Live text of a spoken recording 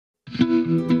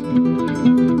Welcome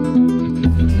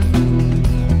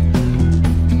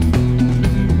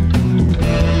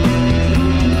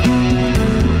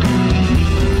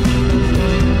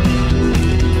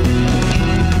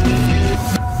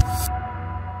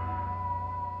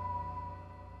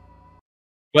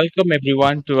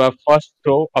everyone to our first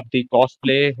show of the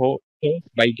show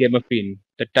by Gameffine.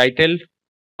 The title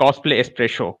Cosplay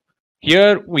Espresshow.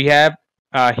 Here we have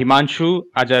Himanshu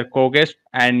as our co-guest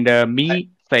and me,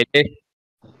 Sailesh.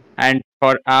 And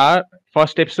for our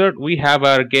first episode, we have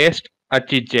our guest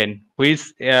Archit Jain, who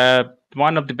is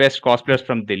one of the best cosplayers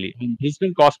from Delhi. He's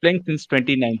been cosplaying since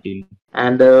 2019.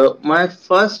 And my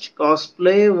first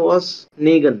cosplay was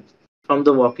Negan from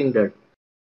The Walking Dead.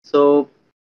 So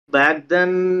back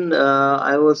then,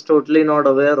 I was totally not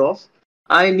aware of.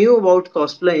 I knew about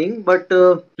cosplaying, but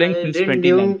Playing I since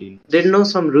 2019. didn't know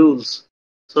some rules.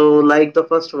 So like the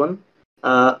first one,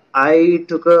 I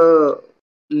took a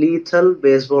lethal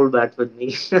baseball bat with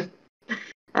me,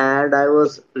 and I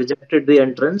was rejected the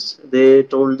entrance. They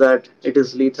told that it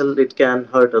is lethal; it can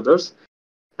hurt others.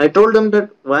 I told them that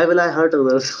why will I hurt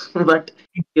others? But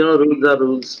rules are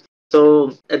rules.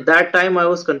 So at that time, I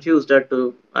was confused that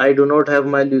I do not have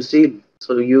my Lucille.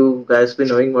 So you guys be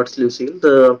knowing what's Lucille,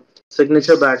 the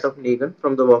signature bat of Negan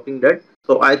from The Walking Dead.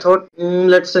 So I thought,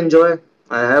 let's enjoy.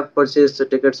 I have purchased the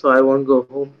ticket, so I won't go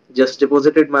home. Just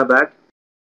deposited my bat.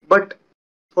 But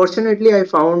fortunately, I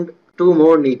found two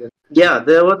more Negans. Yeah,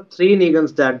 there were three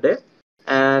Negans that day,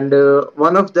 and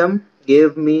one of them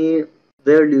gave me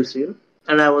their Lucille,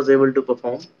 and I was able to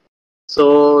perform.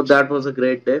 So that was a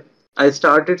great day. I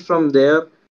started from there,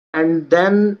 and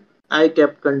then I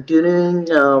kept continuing.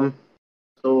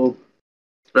 So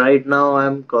right now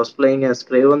I'm cosplaying as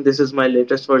Craven. This is my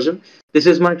latest version. This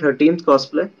is my 13th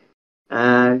cosplay,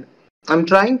 and I'm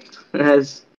trying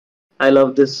as I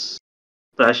love this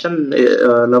passion,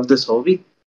 love this hobby.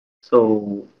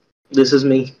 So this is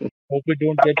me. Hope we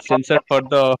don't get censored for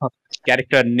the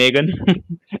character Negan.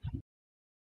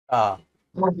 Ah,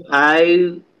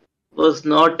 I was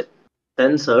not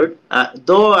censored,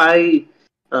 though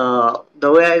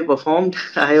the way I performed,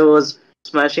 I was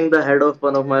smashing the head of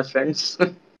one of my friends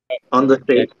on the That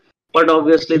stage. But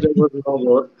obviously there was no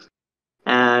more,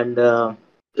 and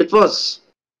it was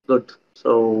good.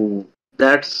 So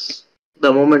that's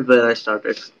the moment where I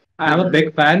started. I'm a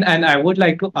big fan, and I would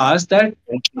like to ask that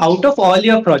out of all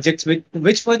your projects,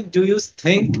 which one do you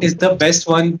think is the best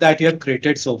one that you have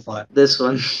created so far? This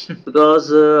one because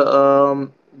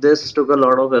this took a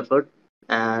lot of effort,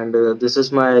 and this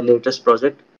is my latest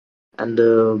project,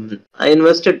 and I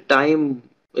invested time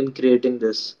in creating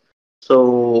this.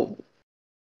 So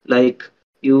like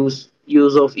use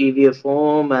of EVA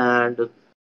foam and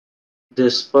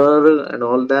this fur and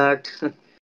all that,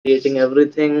 creating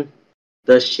everything,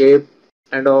 the shape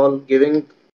and all, giving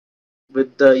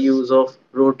with the use of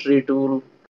rotary tool.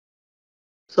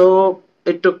 So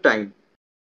it took time,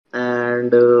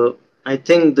 and I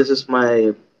think this is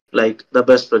my like the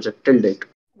best project till date.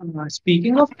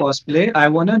 Speaking of cosplay, I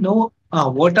want to know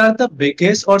what are the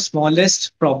biggest or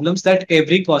smallest problems that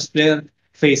every cosplayer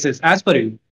faces, as per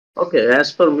you? Okay,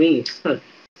 as for me,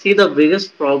 see the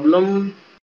biggest problem.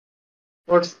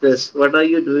 What's this? What are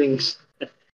you doing?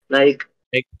 Like,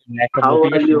 like lack of how are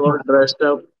motivation. you all dressed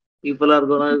up? People are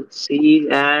gonna see,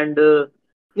 and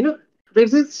you know,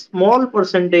 there's a small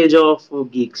percentage of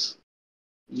geeks.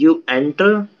 You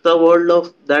enter the world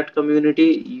of that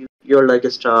community, you're like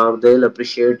a star. They'll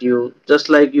appreciate you, just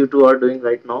like you two are doing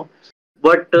right now.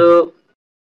 But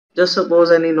just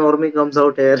suppose any normie comes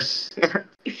out here,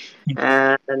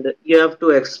 and you have to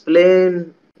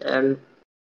explain, and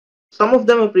some of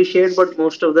them appreciate, but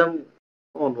most of them,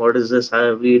 oh, what is this?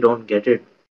 We don't get it.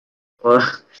 Or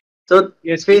so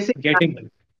Yes, facing that, getting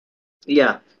it.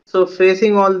 yeah. So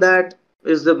facing all that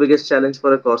is the biggest challenge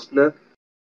for a cosplayer.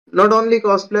 Not only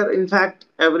cosplayer, in fact,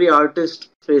 every artist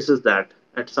faces that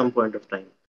at some point of time.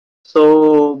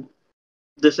 So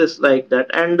this is like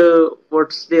that. And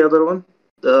what's the other one?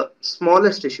 The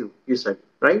smallest issue you said,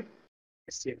 right?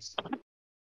 Yes, yes.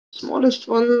 Smallest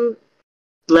one,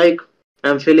 like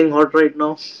I'm feeling hot right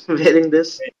now wearing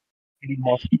this.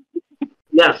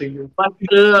 Yeah, Getting you. but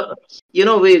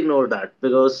we ignore that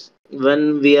because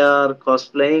when we are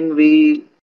cosplaying, we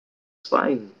it's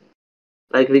fine.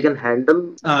 Like we can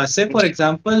handle. Say, for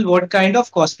example, what kind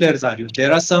of cosplayers are you?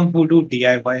 There are some who do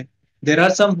DIY. There are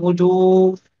some who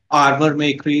do armor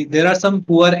makery. There are some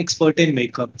who are expert in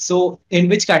makeup. So, in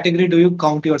which category do you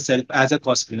count yourself as a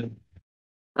cosplayer?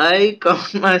 I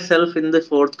count myself in the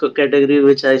fourth category,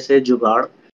 which I say jugaad,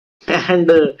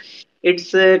 and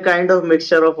it's a kind of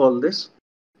mixture of all this.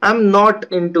 I'm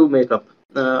not into makeup.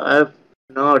 I'm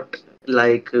not.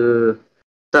 Like the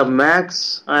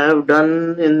max I have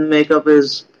done in makeup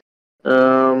is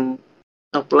um,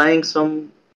 applying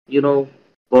some, you know,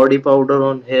 body powder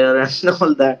on hair and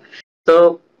all that.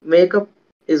 So makeup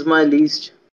is my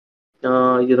least,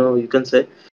 you can say.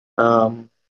 Um,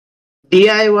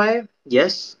 DIY,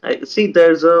 yes. I see.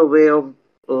 There's a way of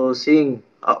seeing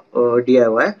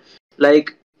DIY.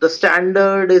 Like the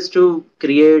standard is to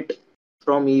create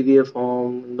from EVA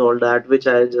form and all that, which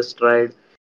I just tried.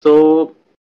 So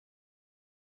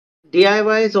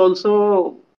DIY is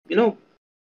also, you know,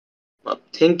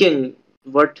 thinking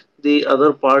what the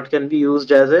other part can be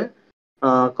used as a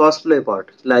cosplay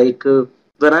part. Like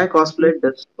when I cosplayed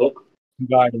Deathstroke,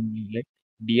 Jugaad only, like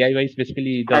DIY is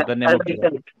basically the as other name as of I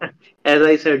Jugaad. said, as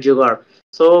I said, Jugaad.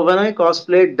 So when I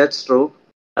cosplayed Deathstroke,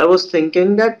 I was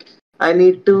thinking that I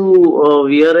need to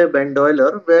wear a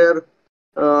bandoiler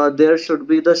where there should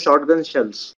be the shotgun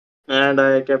shells, and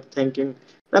I kept thinking.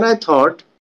 Then I thought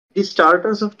the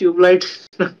starters of tube light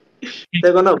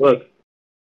they're gonna work.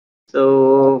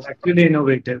 So Actually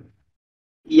innovative.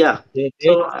 yeah, They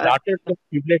so started the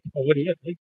tubeless over here,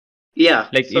 right? yeah,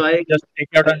 Like so if you just take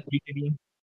out and beat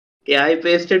it, I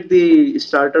pasted the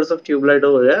starters of tube light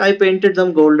over there. I painted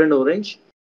them gold and orange,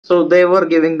 so they were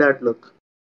giving that look.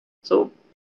 So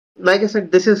like I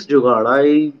said, this is Jugaad.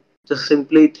 I just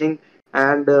simply think,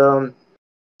 and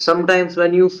sometimes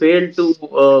when you fail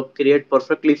to create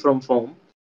perfectly from foam,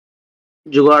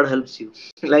 Jugaad helps you.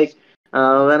 Like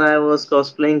when I was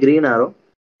cosplaying Green Arrow,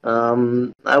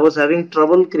 I was having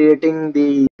trouble creating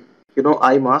the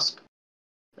eye mask,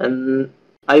 and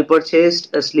I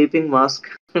purchased a sleeping mask,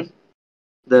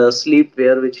 the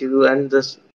sleepwear which you and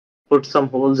just put some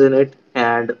holes in it,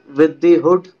 and with the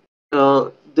hood,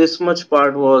 this much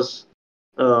part was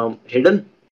hidden,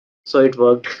 so it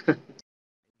worked. do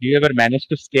you ever manage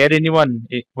to scare anyone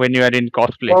when you are in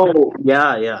cosplay? Oh,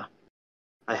 yeah, yeah,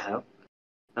 I have.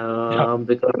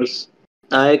 Because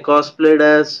I cosplayed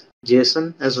as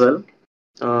Jason as well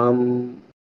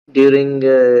during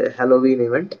a Halloween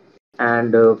event.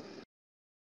 And,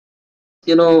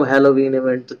 Halloween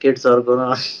event, the kids are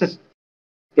gonna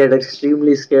get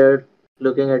extremely scared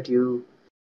looking at you.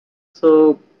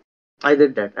 So I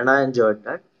did that and I enjoyed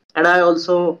that. And I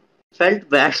also felt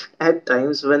bad at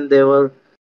times when there were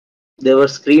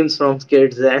screams from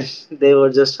kids and they were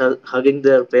just hugging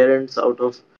their parents out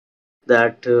of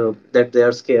that they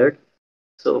are scared.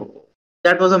 So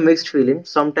that was a mixed feeling.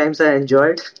 Sometimes I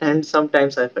enjoyed and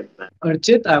sometimes I felt bad.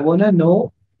 Archit, I want to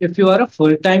know if you are a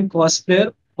full-time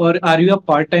cosplayer or are you a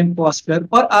part-time cosplayer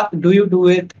or do you do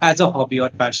it as a hobby or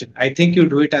passion? I think you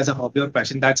do it as a hobby or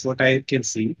passion. That's what I can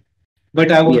see.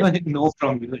 But I want Yeah. to know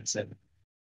from you itself.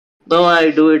 No,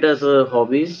 I do it as a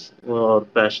hobby or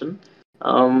passion.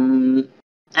 Um,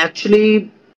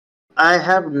 Actually, I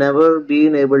have never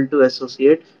been able to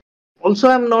associate. Also,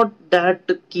 I'm not that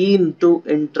keen to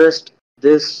interest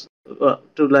this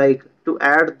to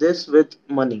add this with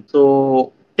money.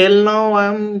 So till now,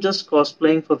 I'm just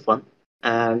cosplaying for fun,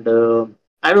 and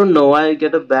I don't know. I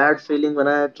get a bad feeling when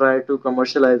I try to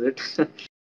commercialize it.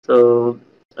 So,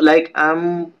 like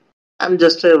I'm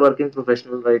just a working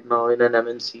professional right now in an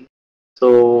MNC.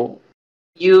 So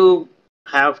you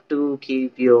have to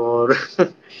keep your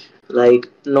like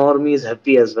normies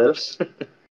happy as well.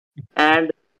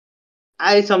 And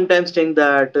I sometimes think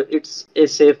that it's a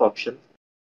safe option.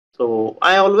 So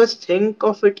I always think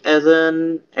of it as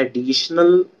an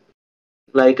additional,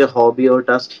 like a hobby or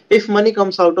task. If money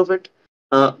comes out of it,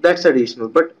 that's additional.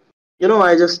 But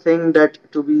I just think that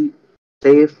to be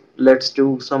safe, let's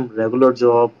do some regular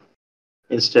job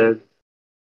instead.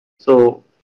 So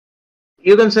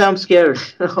you can say I'm scared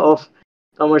of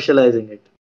commercializing it.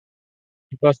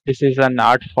 Because this is an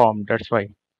art form, that's why. Like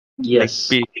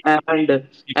Yes. And people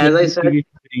as I will said, see it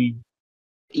very.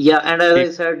 yeah, and as They, I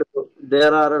said,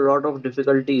 there are a lot of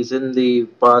difficulties in the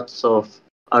paths of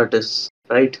artists,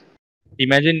 right?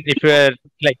 imagine if you are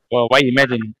like, why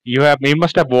imagine you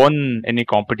must have won any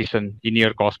competition in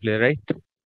your cosplay, right?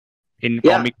 In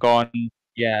Yeah. Comic Con,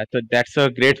 yeah. So that's a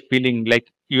great feeling. Like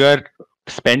you are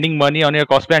spending money on your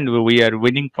cosplay and we are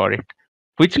winning for it.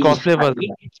 Which cosplay Yeah. was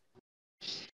it?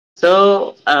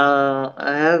 So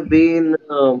I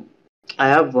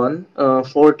have won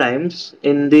four times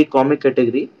in the comic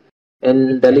category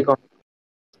in Delhi Okay. Comic.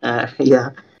 Yeah,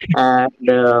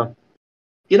 and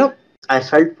I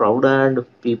felt proud, and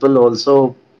people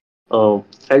also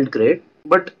felt great.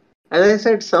 But as I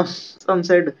said, some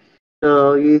said,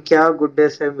 "ये क्या good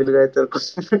days है मिल गए तेरे को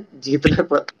जीतने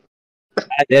पर."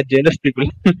 Ah, they are jealous people.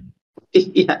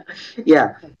 Yeah,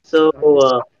 yeah. So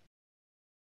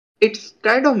it's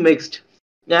kind of mixed,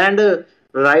 and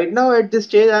right now at this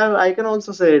stage, I can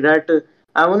also say that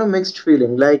I'm on a mixed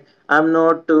feeling. Like I'm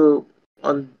not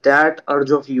on that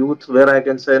urge of youth where I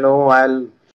can say no, I'll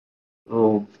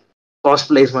oh,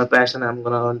 cosplay is my passion. I'm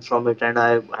gonna earn from it, and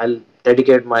I'll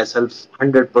dedicate myself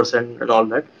 100% and all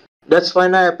that. That's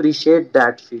fine. I appreciate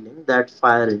that feeling, that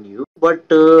fire in you. But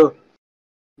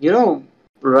you know,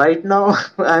 right now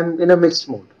I'm in a mixed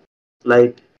mode.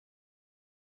 Like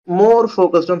more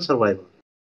focused on survival.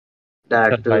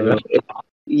 That Survivor,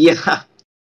 yeah,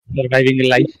 surviving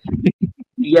life.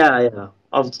 yeah,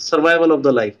 of survival of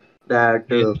the life. That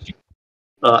Yes.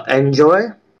 enjoy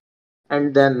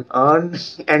and then earn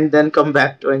and then come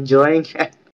back to enjoying.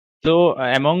 So,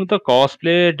 among the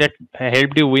cosplay that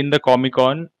helped you win the Comic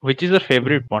Con, which is your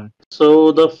favorite one?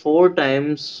 So the four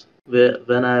times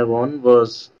when I won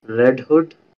was Red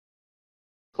Hood,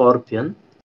 Scorpion,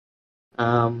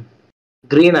 um,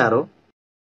 Green Arrow,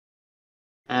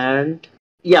 and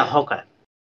yeah, Hawkeye.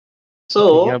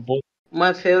 Okay, you So have both.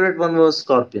 my favorite one was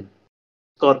Scorpion,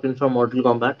 Scorpion from Mortal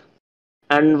Kombat.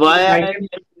 And Even why I I can,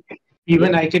 yeah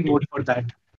even I can vote for that.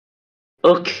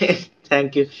 okay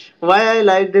thank you. Why I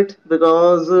liked it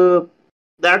because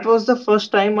that was the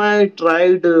first time I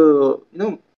tried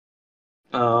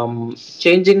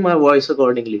changing my voice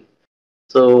accordingly.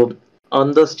 So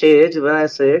on the stage when I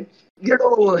said get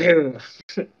over here,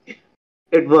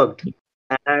 it worked.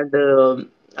 And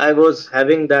I was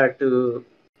having that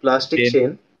plastic Chain.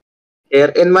 chain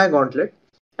here in my gauntlet,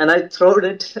 and I throwed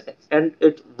it, and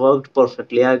it worked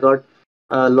perfectly. I got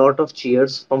a lot of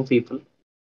cheers from people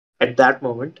at that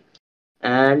moment,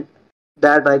 and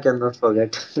that I cannot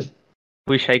forget.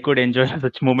 Wish I could enjoy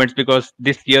such moments because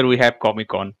this year we have Comic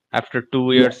Con after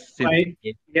two Yeah, years since. I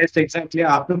Yes, exactly.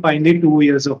 After finally 2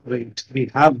 years of wait, we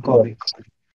have yeah. comic.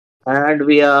 And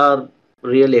we are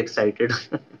really excited.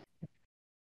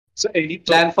 So any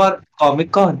So, plan for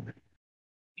Comic Con?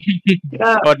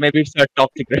 yeah, Or maybe it's a top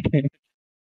secret.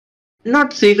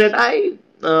 not secret. I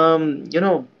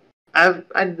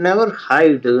never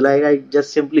hide. Like I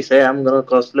just simply say I'm gonna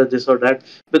cosplay this or that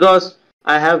because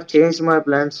I have changed my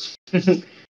plans.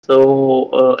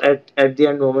 So at the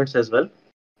end moments as well,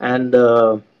 and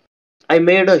I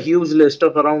made a huge list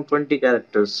of around 20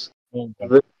 characters Oh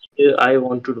God. which I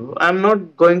want to do. I'm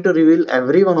not going to reveal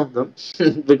every one of them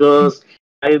because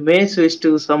I may switch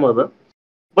to some other.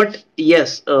 But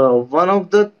yes, one of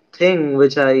the thing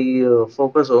which I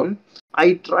focus on,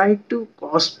 I try to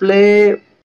cosplay,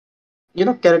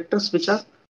 characters which are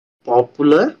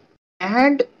popular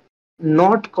and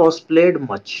not cosplayed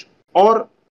much or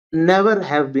never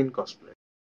have been cosplayed,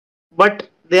 but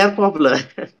they are popular.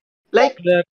 Like,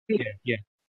 Popular. Yeah, yeah.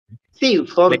 see,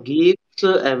 for Like geeks,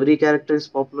 every character is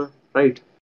popular, right?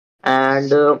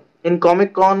 And in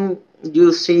Comic Con,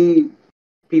 you see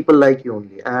people like you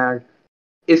only. And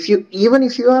if you even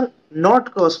if you are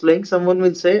not cosplaying, someone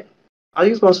will say, "Are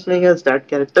you cosplaying as that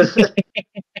character?"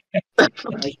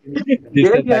 I can imagine. this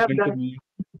There has you have happened to that. me.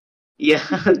 Yeah,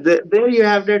 there you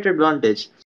have that advantage.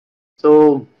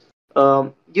 So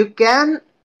you can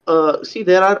see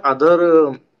there are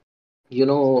other you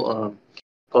know uh,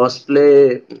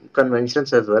 cosplay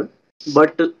conventions as well,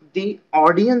 but the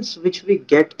audience which we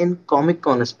get in Comic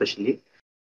Con especially,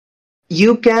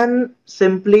 you can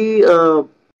simply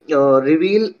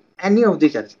reveal any of the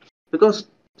characters because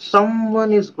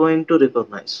someone is going to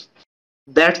recognize.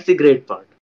 That's the great part.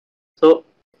 So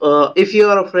if you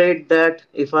are afraid that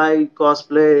if I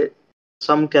cosplay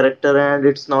some character and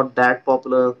it's not that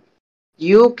popular,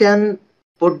 you can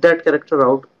put that character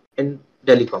out in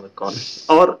Delhi Comic Con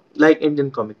or like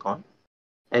Indian Comic Con,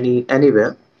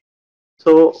 anywhere.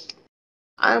 So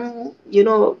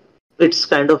it's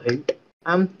kind of hint.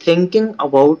 I'm thinking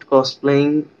about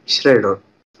cosplaying Shredder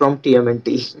from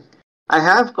TMNT. I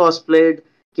have cosplayed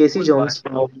Casey Good one. Jones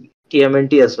from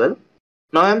TMNT as well.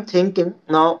 Now I'm thinking,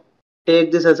 now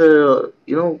take this as a,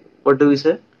 what do we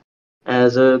say?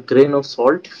 As a grain of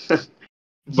salt.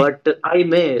 But I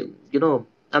may,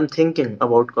 I'm thinking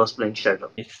about cosplaying Shredder.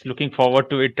 It's looking forward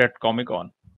to it at Comic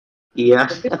Con. Yeah,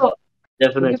 Okay, so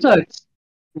okay, so definitely.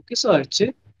 okay, so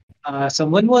Archit,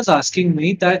 someone was asking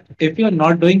me that if you're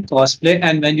not doing cosplay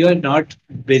and when you're not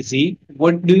busy,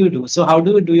 what do you do? So how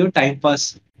do you do your time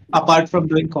pass apart from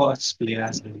doing cosplay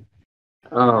as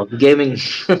well? Gaming.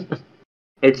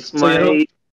 It's So you're a, my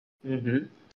mhm,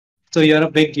 so you're a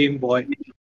big game boy.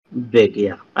 big,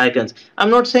 yeah. I'm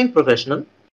not saying professional.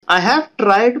 I have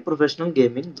tried professional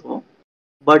gaming though,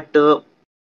 but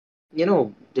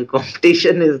the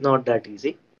competition is not that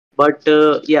easy. But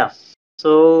yeah,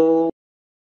 so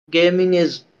gaming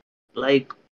is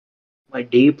like my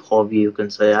deep hobby. You can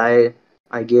say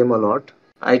I game a lot.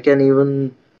 I can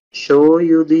even show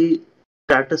you the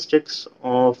statistics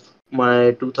of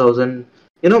my 2000.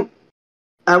 You know,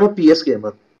 I'm a PS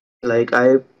gamer. Like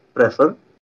I prefer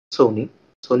Sony,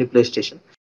 Sony PlayStation,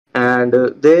 and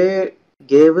they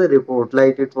gave a report.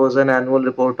 Like it was an annual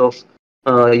report of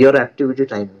your activity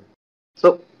timing.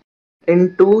 So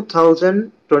in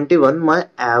 2021, my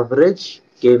average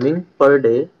gaming per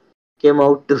day came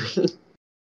out to be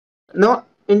no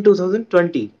in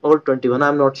 2020 or 21.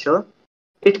 I'm not sure.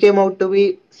 It came out to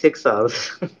be 6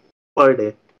 hours per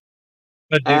day,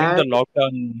 But during the and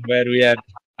lockdown where we are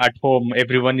at home,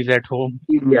 everyone is at home.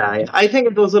 yeah, I think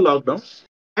it was a lockdown.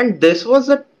 And this was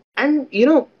a, and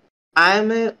I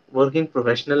am a working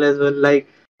professional as well. Like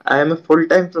I am a full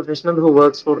time professional who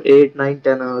works for 8, 9,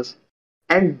 10 hours,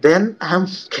 and then I'm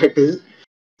getting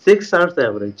 6 hours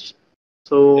average.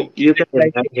 So So is you it can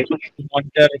like imagine.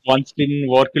 one there, one screen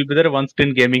work will be there, one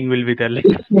screen gaming will be there? Like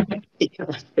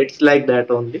It's like that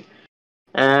only.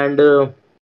 And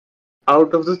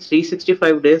out of the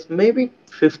 365 days, maybe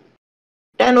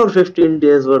 10 or 15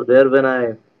 days were there when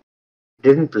I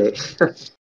didn't play.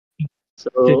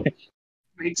 So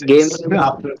Makes sense. gaming,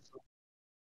 After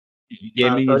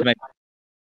gaming is sorry, my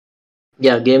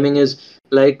yeah, gaming is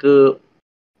like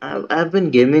I've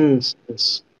been gaming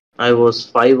since I was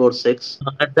 5 or 6.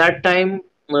 At that time,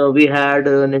 we had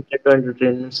a Nintendo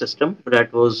Entertainment System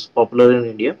that was popular in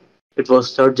India. It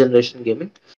was third generation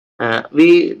gaming.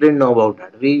 We didn't know about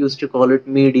that. We used to call it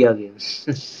media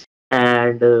games,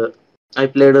 and I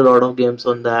played a lot of games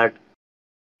on that.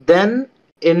 Then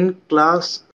in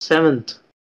class seventh,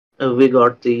 we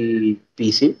got the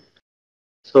PC.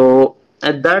 So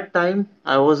at that time,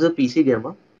 I was a PC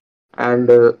gamer, and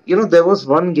there was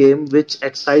one game which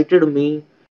excited me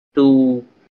to,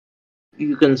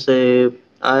 you can say,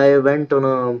 I went on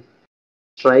a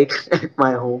strike at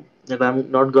my home that I'm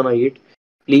not gonna eat.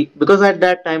 Because at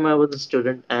that time I was a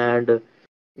student and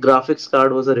graphics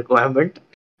card was a requirement.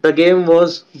 The game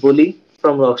was Bully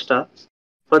from Rockstar.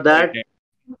 For that, okay.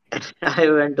 I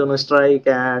went on a strike,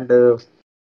 and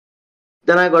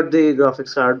then I got the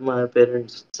graphics card. My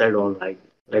parents said, "All right,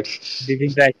 let's."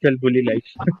 Living the actual bully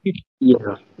life.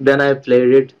 Yeah. Then I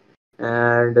played it,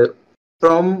 and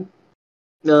from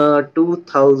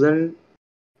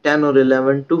 2010 or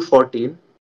 11 to 14,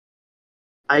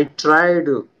 I tried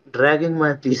dragging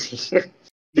my PC.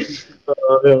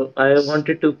 I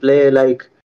wanted to play, like,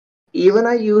 even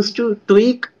I used to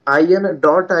tweak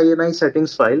 .ini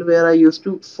settings file where I used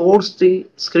to force the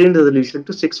screen resolution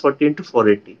to 640 into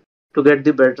 480 to get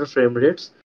the better frame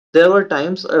rates. There were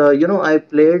times, I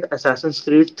played Assassin's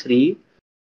Creed 3,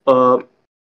 uh,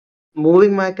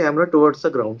 moving my camera towards the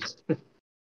ground,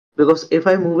 because if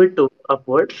I move it to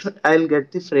upward, I'll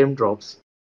get the frame drops.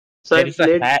 So I There is a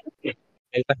played. hack. There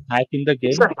is a hack in the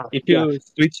It's a game. hack, If yeah, you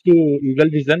switch to Google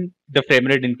Vision, the frame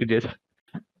rate increases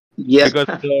yeah, because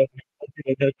the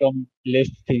other come less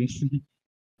things.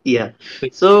 yeah. So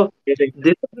So getting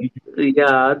this,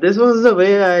 yeah, this was the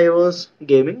way I was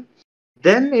gaming.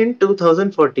 Then in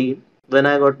 2014, when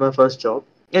I got my first job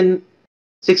in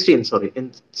 16, sorry,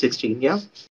 in 16, yeah,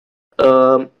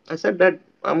 I said that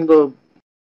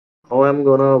how I'm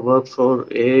gonna work for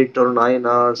 8 or 9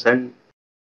 hours, and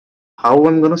how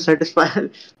I'm gonna satisfy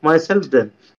myself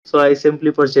then. So I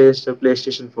simply purchased a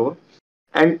PlayStation 4,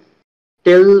 and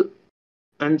till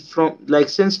and from like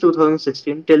since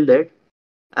 2016 till date,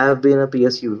 I have been a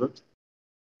PS user.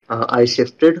 I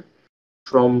shifted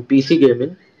from PC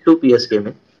gaming to PS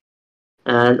gaming.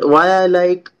 And why I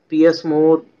like PS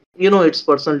more, it's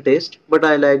personal taste, but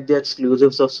I like the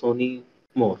exclusives of Sony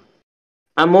more.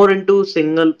 I'm more into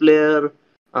single player,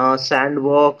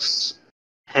 sandbox,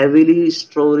 heavily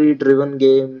story driven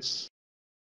games.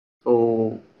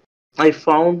 So I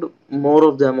found more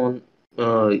of them on,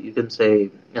 you can say,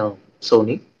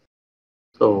 Sony.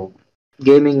 So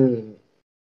gaming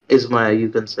is my, you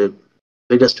can say,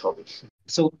 biggest hobby.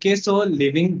 so okay, so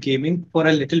leaving gaming for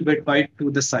a little bit by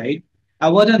to the side, I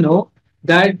want to know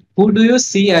that who do you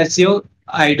see as your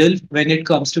idol when it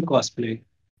comes to cosplay?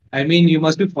 I mean, you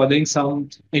must be following some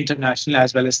international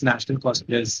as well as national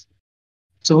cosplayers.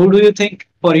 So who do you think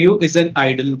for you is an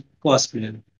idol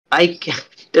cosplayer? I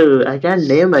can't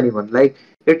name anyone. Like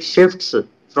it shifts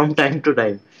from time to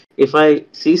time. If I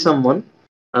see someone,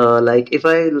 like if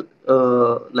I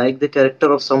like the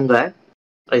character of some guy,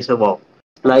 I say wow.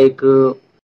 Like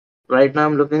right now,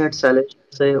 I'm looking at Sailesh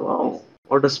and say wow,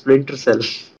 what a Splinter Cell.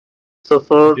 So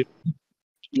for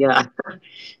yeah,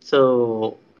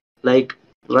 so like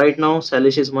right now,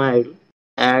 Sailesh is my idol,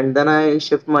 and then I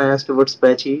shift my ass towards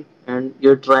Patchy, and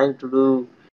you're trying to do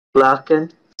Clark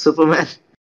Kent, Superman.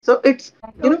 So it's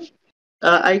you know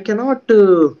I cannot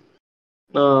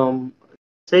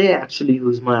say actually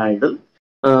who's my idol.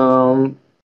 Um,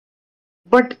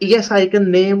 but yes, I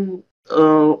can name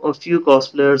a few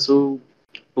cosplayers who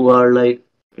are like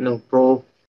pro.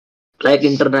 Like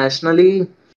internationally,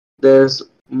 there's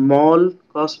Mall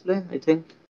Cosplay. I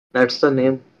think that's the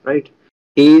name, right?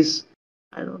 He's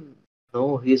I don't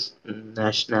know his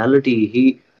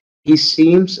nationality. He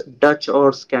seems Dutch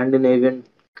or Scandinavian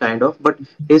kind of, but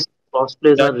his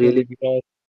cosplays are Dutch really only because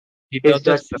he his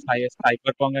does the Dutch.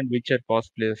 cyberpunk and Witcher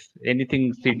cosplays.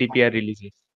 Anything CTPR releases.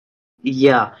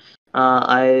 Yeah,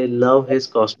 I love his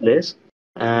cosplays,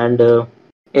 and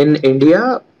in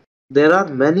India there are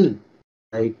many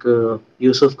like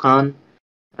Yusuf Khan,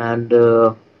 and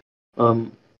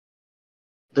um,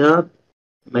 there are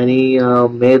many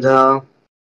Medha.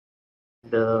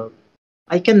 And,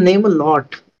 I can name a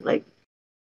lot. Like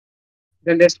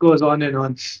The list goes on and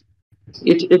on.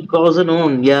 it goes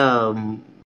on. Yeah.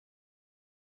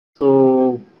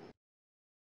 So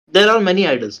there are many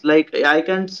idols. Like I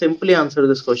can simply answer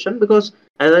this question because,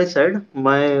 as I said,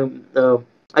 my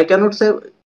I cannot say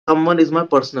someone is my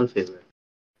personal favorite.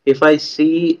 If I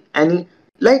see any,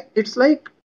 like it's like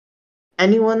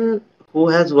anyone who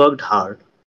has worked hard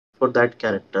for that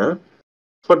character,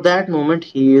 for that moment,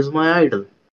 he is my idol.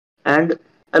 And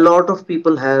a lot of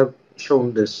people have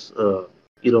shown this,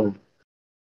 you know,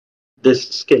 this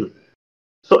skill.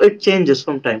 So it changes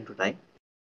from time to time,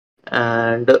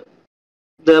 and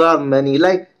there are many.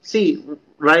 Like, see,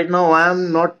 right now I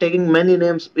am not taking many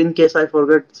names in case I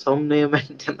forget some name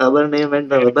and another name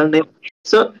and another name.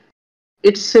 So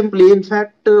it's simply, in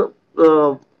fact,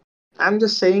 I'm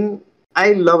just saying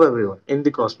I love everyone in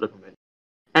the cosplay community,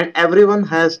 and everyone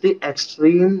has the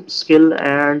extreme skill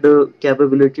and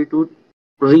capability to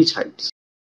reach heights.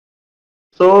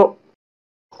 So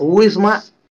who is my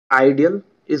ideal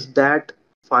is that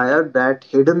fire, that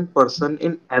hidden person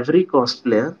in every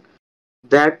cosplayer,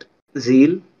 that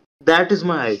zeal. That is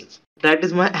my idol. That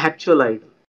is my actual idol.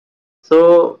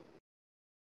 So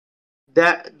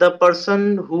that the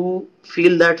person who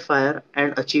feel that fire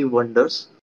and achieve wonders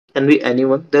can be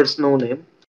anyone. There's no name.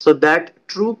 So that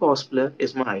true cosplayer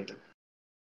is my idol.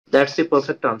 That's the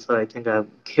perfect answer I think I've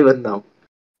given now.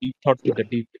 Deep thoughts Yeah. with the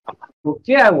deep.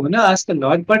 Okay, I want to ask a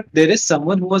lot, but there is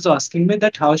someone who was asking me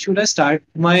that how should I start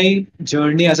my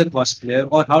journey as a cosplayer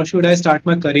or how should I start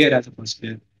my career as a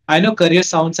cosplayer? I know career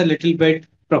sounds a little bit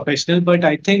professional, but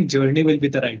I think journey will be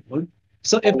the right word.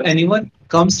 So if anyone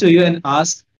comes to you and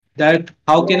asks that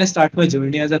how can I start my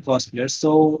journey as a cosplayer,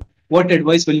 so what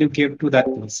advice will you give to that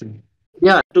person?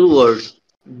 Yeah, two words.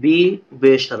 Be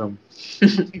Besharam.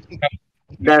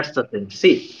 That's the thing.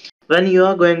 See, when you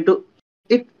are going to,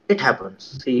 it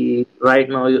happens. See, right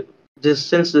now,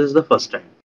 since this is the first time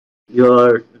you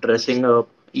are dressing up,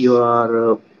 you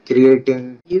are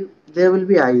creating. There will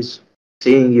be eyes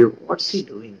seeing you. What's he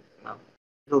doing now?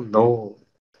 You don't know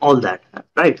all that,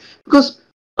 right? Because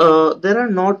there are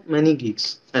not many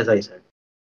geeks, as I said.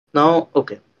 Now,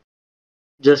 okay,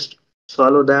 just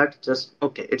swallow that. Just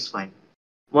okay, it's fine.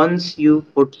 Once you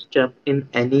put step in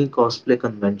any cosplay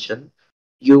convention,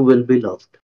 you will be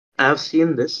loved. I have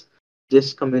seen this.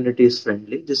 This community is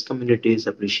friendly. This community is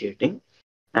appreciating,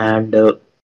 and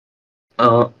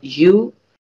you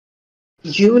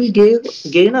will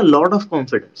gain a lot of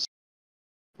confidence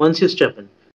once you step in.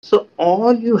 So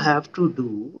all you have to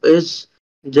do is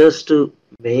just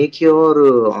make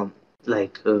your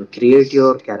create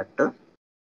your character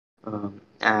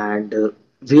and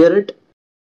wear it.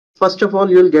 First of all,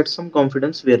 you'll get some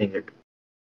confidence wearing it,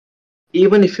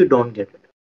 even if you don't get it.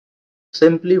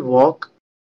 Simply walk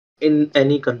in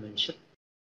any convention,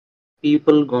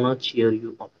 people gonna cheer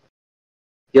you up.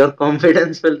 Your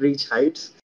confidence will reach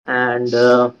heights. And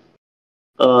uh,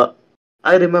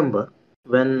 I remember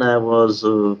when I was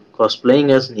cosplaying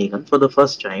as Negan for the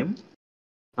first time,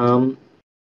 um,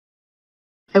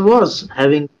 I was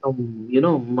having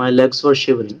some, my legs were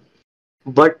shivering.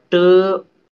 But the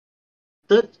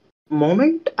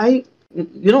moment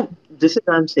this is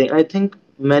I'm saying, I think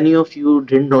many of you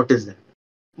didn't notice that.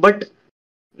 But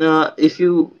if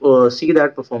you see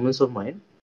that performance of mine,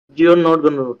 you're not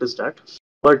gonna notice that.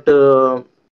 But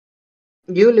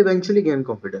you will eventually gain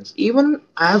confidence. Even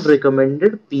I have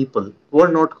recommended people who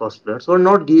are not cosplayers, who are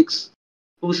not geeks,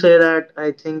 who say that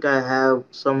I think I have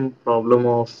some problem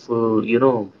of,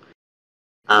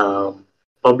 um,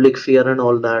 public fear and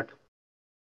all that.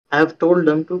 I have told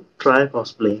them to try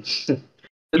cosplaying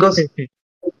because,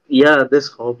 yeah, this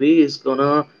hobby is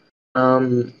gonna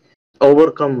um,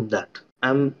 overcome that.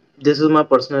 This is my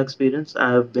personal experience.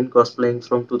 I have been cosplaying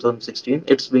from 2016.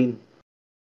 It's been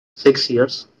 6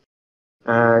 years,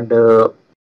 and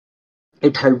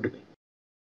it helped me.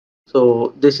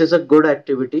 So this is a good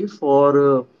activity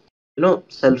for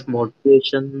self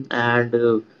motivation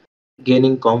and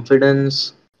gaining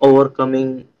confidence,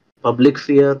 overcoming public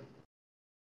fear.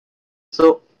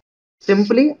 So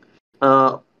simply,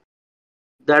 uh,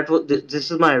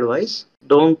 this is my advice.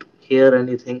 Don't hear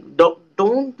anything.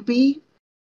 Don't be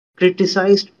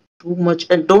criticized too much,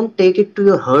 and don't take it to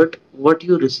your heart what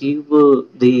you receive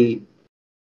the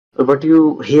what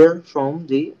you hear from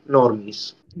the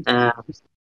normies. And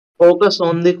focus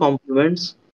on the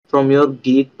compliments from your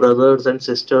geek brothers and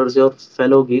sisters, your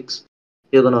fellow geeks.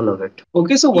 You're gonna love it.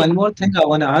 Okay, so Yeah. one more thing I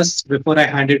want to ask before I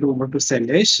hand it over to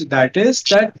Sailesh, that is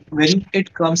that when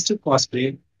it comes to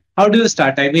cosplay, how do you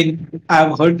start? I mean,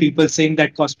 I've heard people saying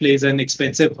that cosplay is an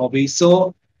expensive hobby.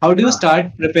 So how do you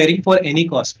start preparing for any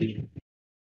cosplay?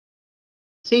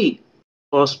 See,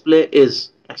 cosplay is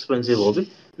expensive hobby.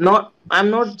 Not, I'm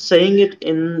not saying it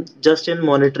in just in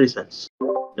monetary sense.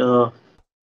 Uh,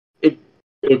 it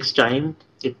takes time,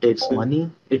 it takes money,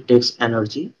 it takes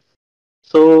energy.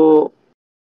 So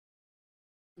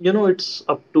it's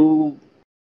up to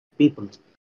people.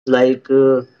 Like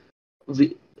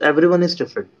everyone is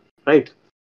different, right?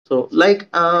 So like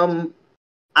I'm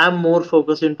more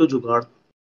focused into jugaad,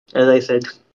 as I said.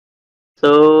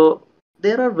 So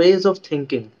there are ways of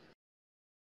thinking.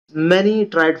 Many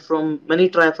try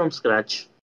from scratch.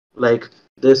 Like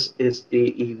this is the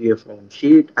EVA form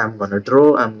sheet. I'm gonna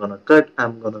draw. I'm gonna cut.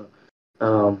 I'm gonna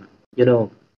um, you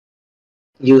know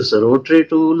use the rotary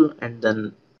tool, and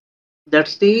then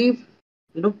that's the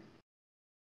you know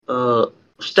uh,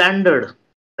 standard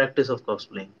practice of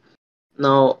cosplaying.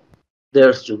 Now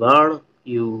there's jugaad.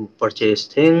 You purchase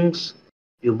things,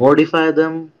 you modify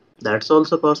them. That's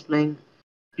also cosplaying.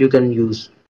 You can use,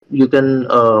 you can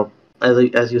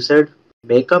as you said,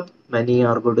 makeup. Many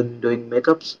are good in doing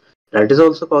makeups. That is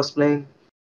also cosplaying.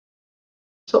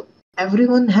 So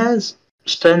everyone has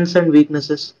strengths and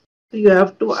weaknesses. So you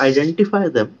have to identify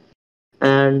them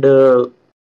and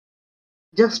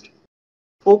just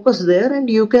focus there, and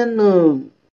you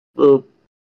can.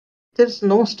 There's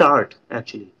no start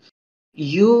actually.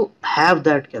 You have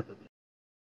that capability.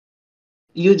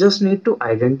 You just need to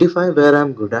identify where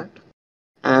I'm good at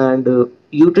and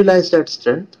utilize that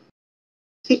strength.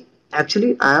 See,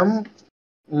 actually, I am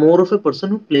more of a person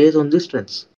who plays on the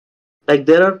strengths. Like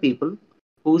there are people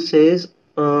who says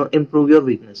improve your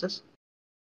weaknesses.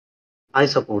 I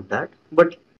support that,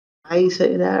 but I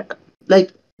say that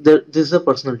like this is a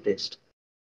personal taste.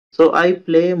 So I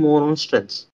play more on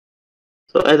strengths.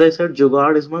 So as I said,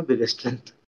 Jugaad is my biggest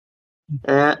strength.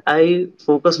 I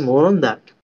focus more on that,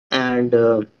 and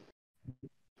the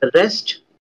rest.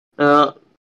 Uh,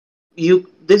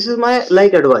 this is my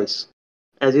like advice,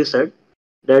 as you said,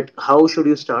 that how should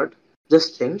you start?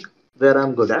 Just think where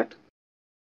I'm good at.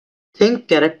 Think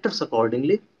characters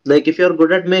accordingly. Like if you're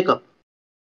good at makeup,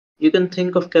 you can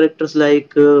think of characters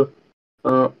like uh,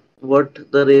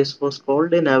 what the race was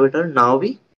called in Avatar,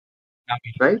 Navi,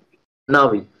 right?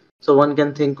 Navi. So one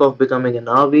can think of becoming a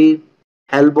Navi,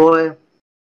 Hellboy.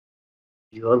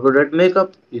 You are good at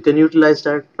makeup, you can utilize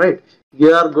that, right?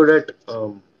 You are good at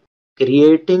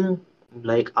creating,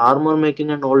 like armor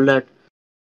making and all that.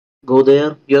 Go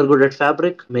there. You're good at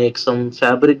fabric, make some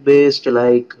fabric based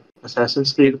like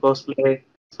Assassin's Creed cosplay,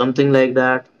 something like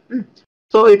that.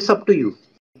 So it's up to you.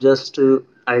 Just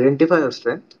identify your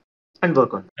strength and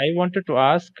work on it. I wanted to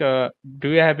ask, do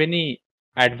you have any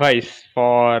advice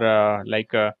for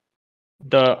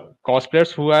the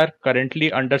cosplayers who are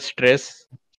currently under stress,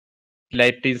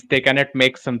 like this, they cannot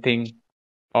make something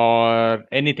or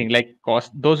anything like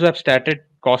those who have started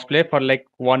cosplay for like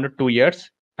 1 or 2 years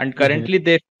and Mhm. currently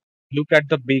they look at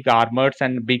the big armors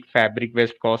and big fabric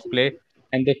based cosplay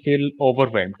and they feel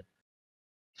overwhelmed.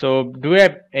 So do you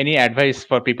have any advice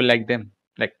for people like them?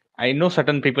 Like I know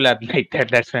certain people are like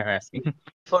that. That's why I'm asking.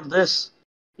 For this,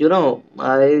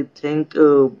 I think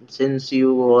since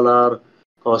you all are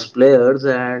cosplayers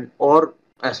and or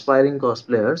aspiring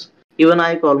cosplayers, even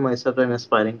I call myself an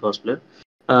aspiring cosplayer.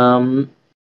 Um,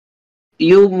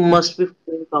 you must be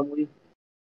following Kamui.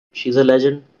 She's a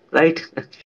legend, right?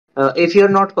 If you're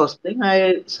not cosplaying,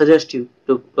 I suggest you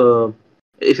to.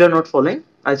 If you're not following,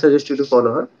 I suggest you to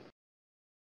follow her.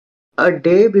 A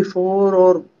day before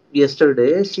or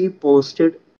yesterday, uh, she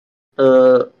posted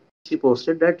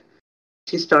that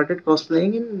she started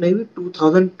cosplaying in maybe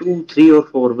 2002, 3 or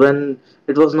 4 when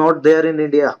it was not there in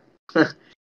India.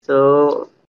 So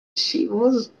she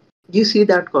was. You see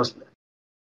that cosplay,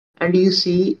 and you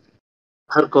see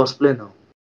her cosplay now.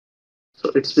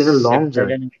 So it's been a That's long quite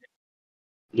journey. an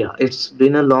Yeah, it's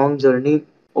been a long journey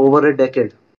over a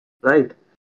decade, right?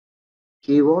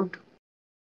 She evolved.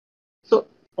 So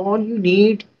all you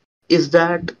need is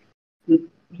that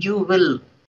you will.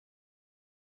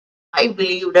 I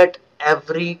believe that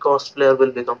every cosplayer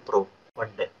will become pro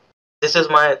one day. This is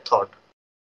my thought.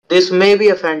 This may be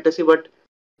a fantasy, but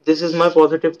this is my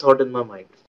positive thought in my mind.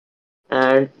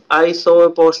 And I saw a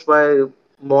post by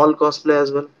Mall Cosplay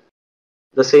as well.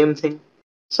 The same thing.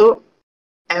 So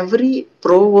every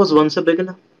pro was once a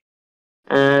beginner.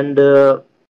 And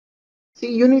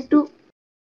see,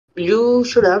 you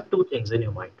should have two things in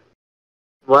your mind.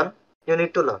 One, you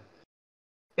need to learn.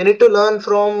 You need to learn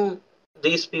from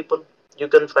these people. You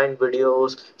can find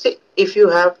videos. See, if you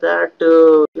have that,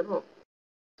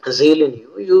 zeal in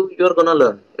you, you're gonna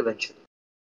learn eventually.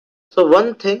 So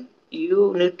one thing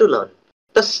you need to learn.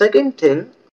 The second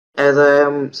thing, as I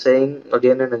am saying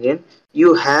again and again,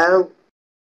 you have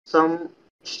some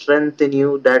strength in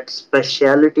you, that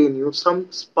speciality in you,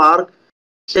 some spark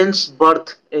since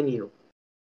birth in you.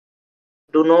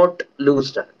 Do not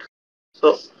lose that.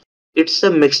 So it's a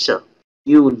mixture.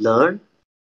 You learn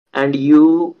and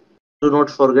you do not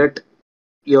forget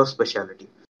your speciality.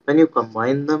 When you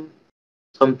combine them,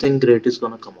 something great is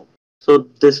gonna come up. So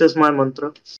this is my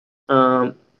mantra.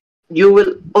 Um, you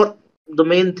will, or the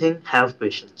main thing, have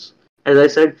patience. As I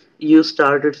said, you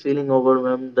started feeling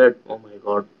overwhelmed that, oh my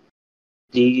god,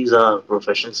 these are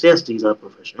professionals. Yes, these are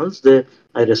professionals.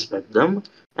 I respect them,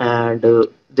 and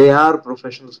they are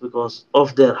professionals because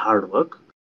of their hard work.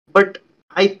 But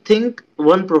I think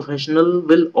one professional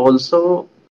will also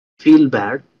feel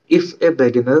bad if a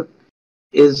beginner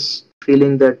is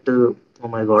feeling that, oh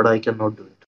my god, I cannot do it.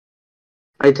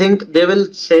 I think they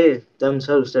will say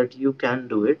themselves that you can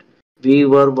do it. We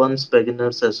were once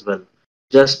beginners as well,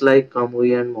 just like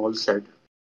Kamui and Maul said.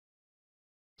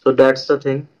 So that's the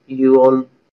thing.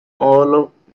 All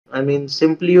of, I mean,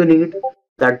 simply you need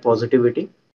that positivity,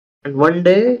 and one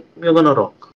day you're gonna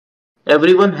rock.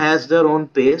 Everyone has their own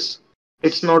pace.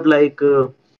 It's not like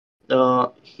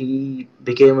he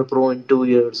became a pro in 2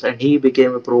 years and he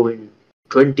became a pro in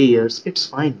 20 years. It's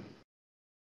fine.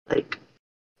 Like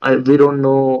we don't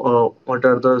know what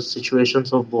are the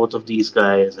situations of both of these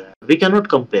guys. We cannot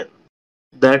compare.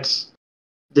 That's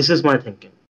This is my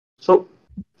thinking. So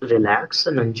relax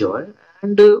and enjoy,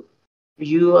 and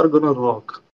you are gonna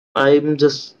rock. I'm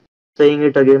just saying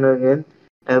it again and again.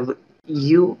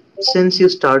 You, since you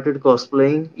started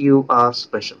cosplaying, you are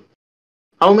special.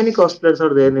 How many cosplayers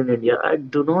are there in India? I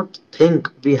do not think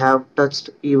we have touched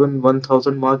even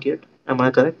 1,000 mark yet. Am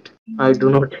I correct? I do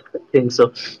not think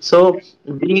so. So,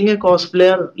 being a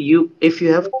cosplayer, if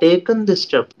you have taken this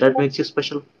step, that makes you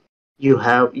special.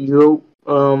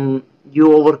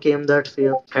 You overcame that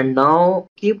fear, and now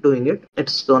keep doing it.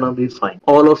 It's gonna be fine.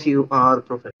 All of you are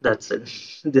perfect. That's it.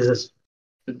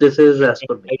 This is as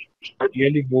per me.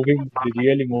 Really moving,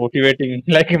 really motivating.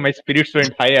 Like my spirits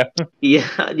went higher.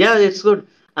 Yeah, yeah, it's good.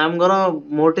 I'm gonna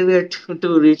motivate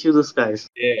to reach you the skies.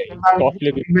 Yeah,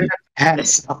 cosplay with me.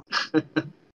 Hands.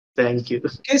 Thank you.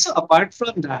 Okay, so apart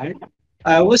from that,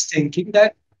 I was thinking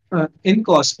that in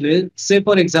cosplay, say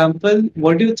for example,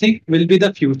 what do you think will be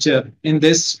the future in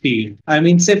this field? I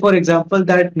mean, say for example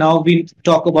that now we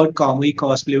talk about comedy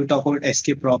cosplay, we talk about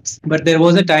escape props, but there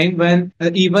was a time when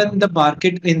even the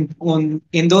market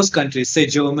in those countries, say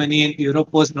Germany and Europe,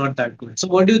 was not that good. So,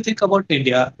 what do you think about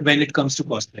India when it comes to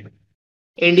cosplay?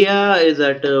 India is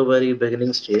at a very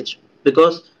beginning stage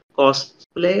because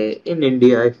cosplay in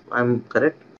India, if I'm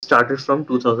correct, started from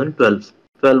 2012,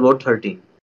 12 or 13,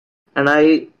 and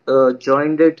I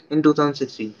joined it in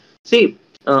 2016. See,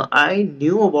 I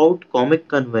knew about comic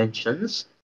conventions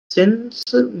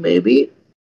since maybe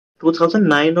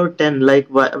 2009 or 10. Like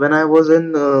when I was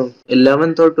in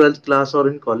 11th or 12th class or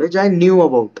in college, I knew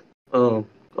about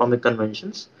comic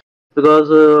conventions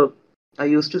because I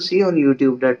used to see on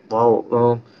YouTube that,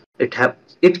 wow,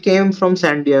 it came from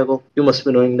San Diego. You must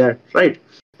be knowing that, right?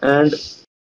 And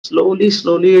slowly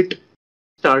it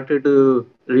started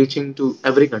reaching to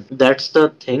every country. That's the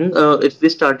thing. If we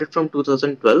started from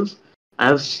 2012, I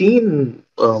have seen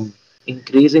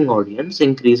increasing audience,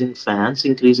 increasing fans,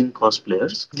 increasing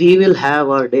cosplayers. We will have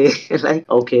our day. Like,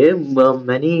 okay,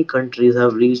 many countries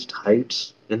have reached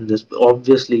heights in this.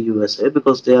 Obviously, USA,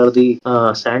 because they are the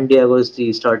San Diego is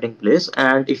the starting place.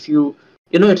 And if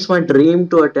it's my dream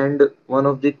to attend one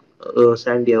of the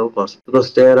San Diego cosplay,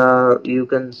 because there are you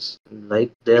can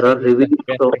like there are reveals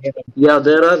of, yeah,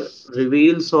 there are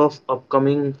reveals of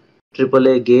upcoming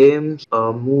AAA games,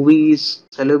 movies,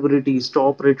 celebrities,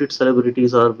 top-rated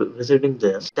celebrities are visiting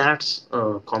there. That's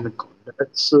Comic Con.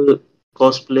 That's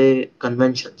cosplay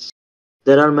conventions.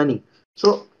 There are many.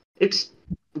 So it's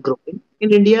growing.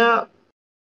 In India,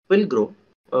 will grow.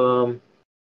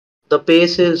 The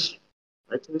pace is,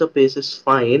 I think the pace is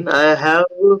fine. I have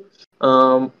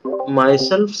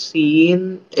myself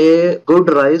seen a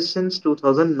good rise since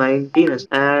 2019,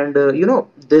 and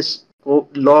this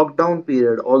lockdown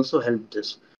period also helped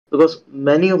this, because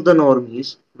many of the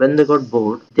normies, when they got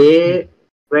bored, they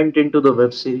went into the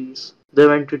web series, they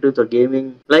went into the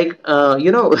gaming. Like,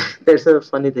 there's a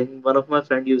funny thing. One of my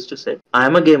friend used to say, "I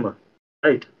am a gamer,"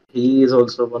 right? He is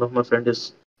also one of my friend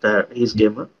is that he's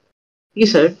gamer. He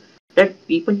said that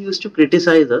people used to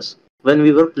criticize us when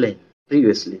we were playing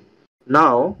previously.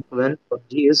 Now, when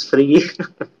PUBG is free,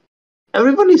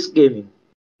 everyone is gaming.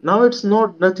 Now it's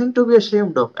not nothing to be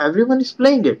ashamed of. Everyone is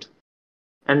playing it.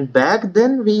 And back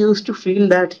then, we used to feel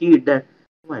that heat that,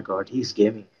 oh my god, he's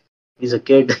gaming. He's a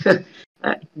kid.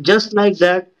 Just like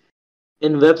that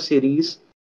in web series,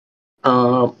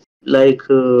 uh, like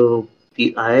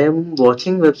I am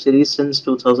watching web series since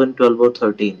 2012 or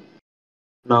 13.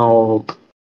 Now,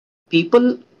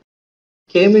 people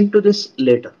came into this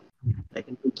later, like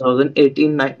in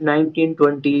 2018, 19,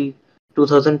 20,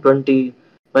 2020,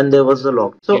 when there was the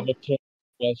lock. Game So, of Thrones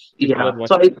was people yeah, were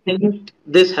so watching. I think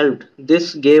this helped.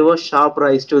 This gave a sharp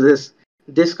rise to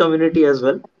this community as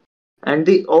well, and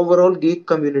the overall geek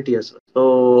community as well.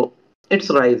 So it's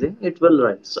rising. It will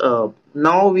rise.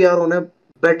 Now we are on a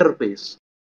better pace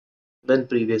than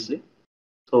previously.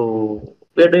 So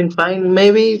we're doing fine.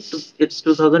 Maybe it's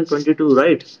 2022,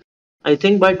 right? I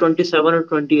think by 27 or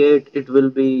 28 it will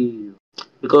be,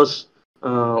 because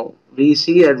we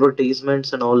see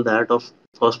advertisements and all that of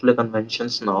cosplay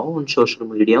conventions now on social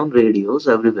media, on radios,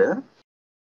 everywhere.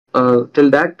 Till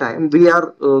that time, we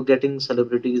are getting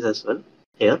celebrities as well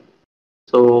here.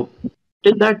 So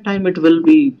till that time, it will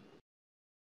be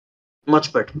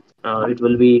much better. It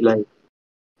will be like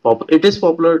it is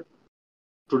popular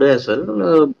today as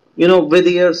well. With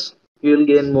years, you will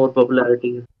gain more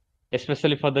popularity.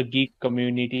 Especially for the geek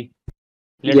community.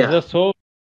 Let's Yeah, just hope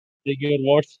that your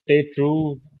words stay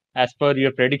true as per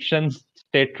your predictions.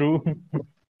 Stay true.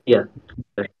 yeah,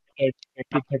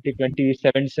 2030,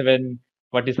 2077.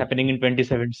 What is happening in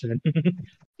 2077?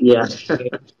 yeah,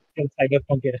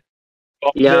 Cyberpunk era.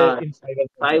 Cosplay yeah. in cyberpunk.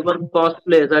 Cyber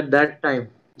cosplays at that time.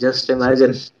 Just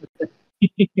imagine.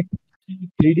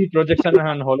 3D projection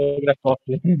and holograph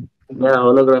cosplay. Yeah,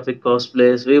 holographic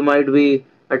cosplays. We might be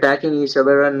attacking each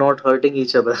other and not hurting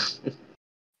each other.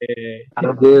 I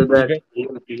gave that Even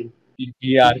real feel. in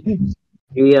VR.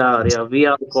 VR, yeah,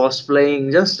 VR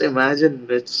cosplaying. Just imagine,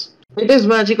 it is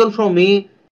magical for me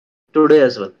today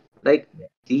as well. Like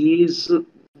these,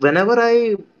 whenever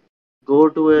I go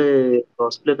to a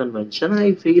cosplay convention,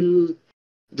 I feel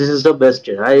this is the best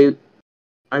day.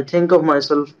 I think of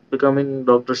myself becoming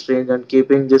Doctor Strange and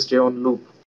keeping this day on loop.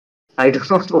 I do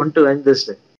not want to end this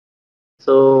day.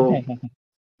 So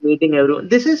meeting everyone.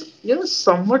 This is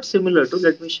somewhat similar to.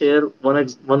 Let me share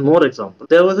one more example.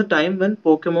 There was a time when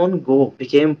Pokemon Go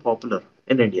became popular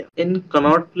in India. In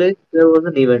Connaught Place, there was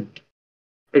an event.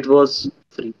 It was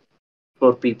free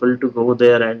for people to go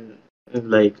there and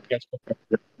like, Yes.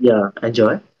 yeah,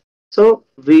 enjoy. So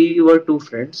we were two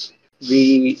friends.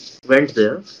 We went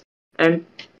there, and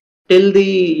till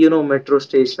the metro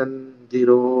station, the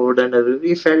road, and everything,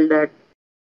 we felt that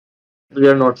we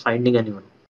are not finding anyone.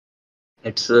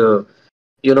 It's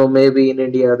maybe in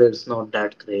India there's not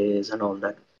that craze and all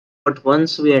that. But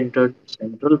once we entered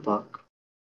Central Park,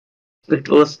 it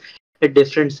was a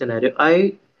different scenario.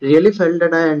 I really felt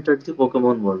that I entered the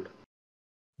Pokemon world.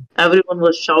 Everyone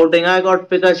was shouting, I got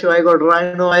Pikachu, I got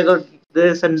Rhino, I got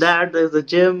this and that, there's a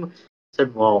gym. I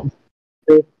said, wow,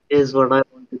 this is what I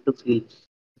wanted to feel.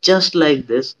 Just like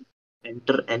this,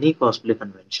 enter any cosplay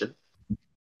convention,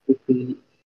 you feel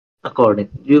according.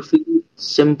 You feel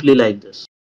simply like this.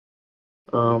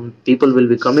 People will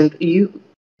be coming to you.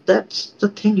 That's the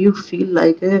thing. You feel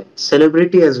like a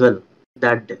celebrity as well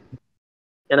that day.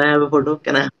 Can I have a photo?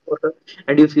 Can I have a photo?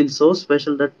 And you feel so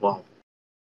special that wow,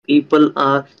 people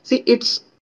are. See, it's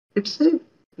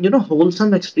a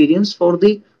wholesome experience for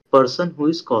the person who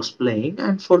is cosplaying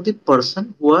and for the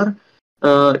person who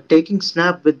are taking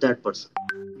snap with that person.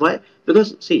 Why?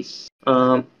 Because see,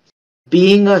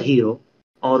 being a hero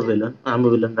or villain, I'm a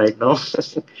villain right now.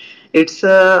 It's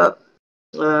a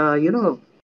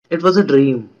it was a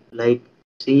dream, like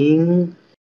seeing,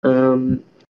 um,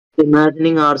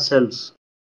 imagining ourselves,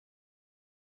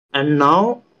 and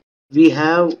now we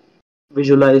have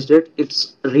visualized it.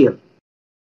 It's real.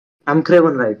 I'm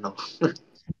Craven right now.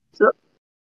 So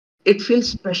it feels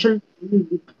special.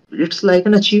 It's like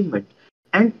an achievement.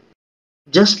 And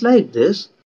just like this,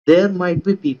 there might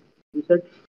be people who said,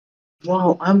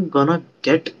 wow, I'm gonna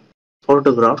get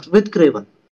photographed with Craven.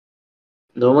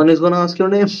 No one is gonna ask your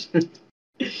name.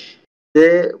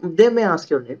 They may ask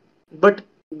your name, but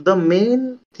the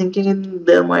main thinking in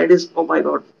their mind is, oh my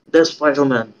god, there's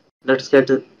Spider-Man. Let's get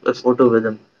a photo with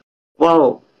him.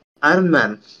 Wow, Iron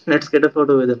Man. Let's get a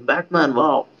photo with him. Batman.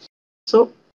 Wow.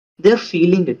 So they're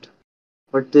feeling it.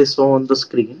 What they saw on the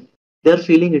screen, they're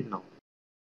feeling it now.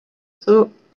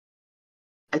 So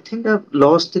I think I've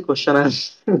lost the question.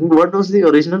 What was the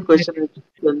original question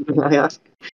I asked?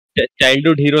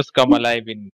 Childhood heroes come alive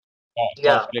in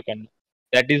Yeah, cosplay.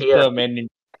 That is yeah. the main.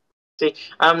 See,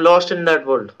 I'm lost in that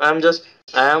world. I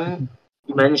am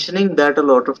mentioning that a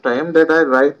lot of time that I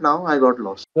right now I got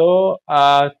lost. So,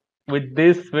 with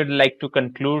this, we'd like to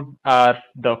conclude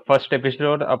the first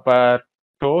episode of our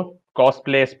show,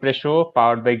 Cosplay Espresshow,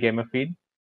 powered by Gameffine.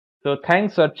 So,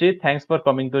 thanks, Archit. Thanks for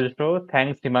coming to the show.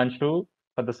 Thanks, Himanshu,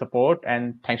 for the support,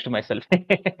 and thanks to myself.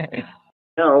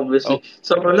 Yeah, obviously. Okay,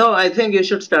 So no, I think you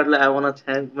should start. Like, I wanna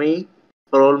thank me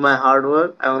for all my hard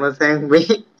work. I wanna thank me.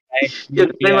 thank You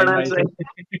me. know I what I'm myself.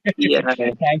 saying? Yeah.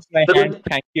 Thanks, my So, hands.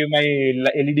 Thank you, my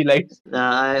LED lights.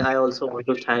 I also want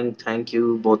to thank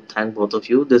both of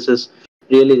you. This is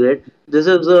really great. This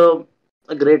is a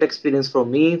great experience for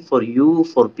me, for you,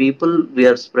 for people. We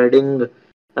are spreading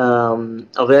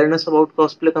awareness about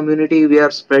cosplay community. We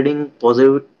are spreading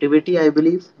positivity, I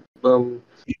believe.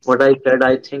 What I said,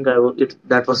 I think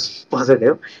that was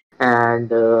positive,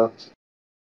 and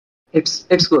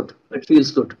it's good. It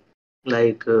feels good,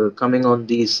 like coming on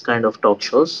these kind of talk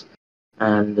shows,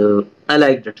 and I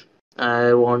liked it.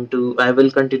 I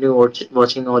will continue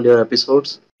watching all your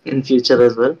episodes in future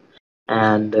as well,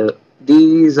 and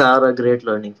these are a great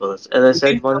learning for us. As I You can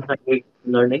said, once I get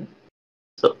learning.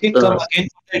 So, you can come again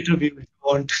for the interview if you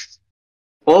want.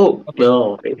 oh, Okay.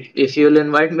 well, if you'll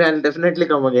invite me, I'll definitely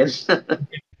come again.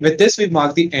 With this, we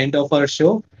mark the end of our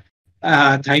show.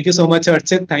 Thank you so much,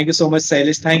 Archit. Thank you so much,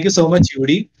 Sailesh. Thank you so much,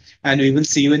 Yuri. And we will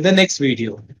see you in the next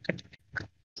video.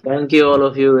 Thank you, all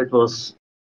of you. It was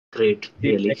great, See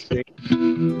you really. next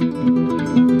week.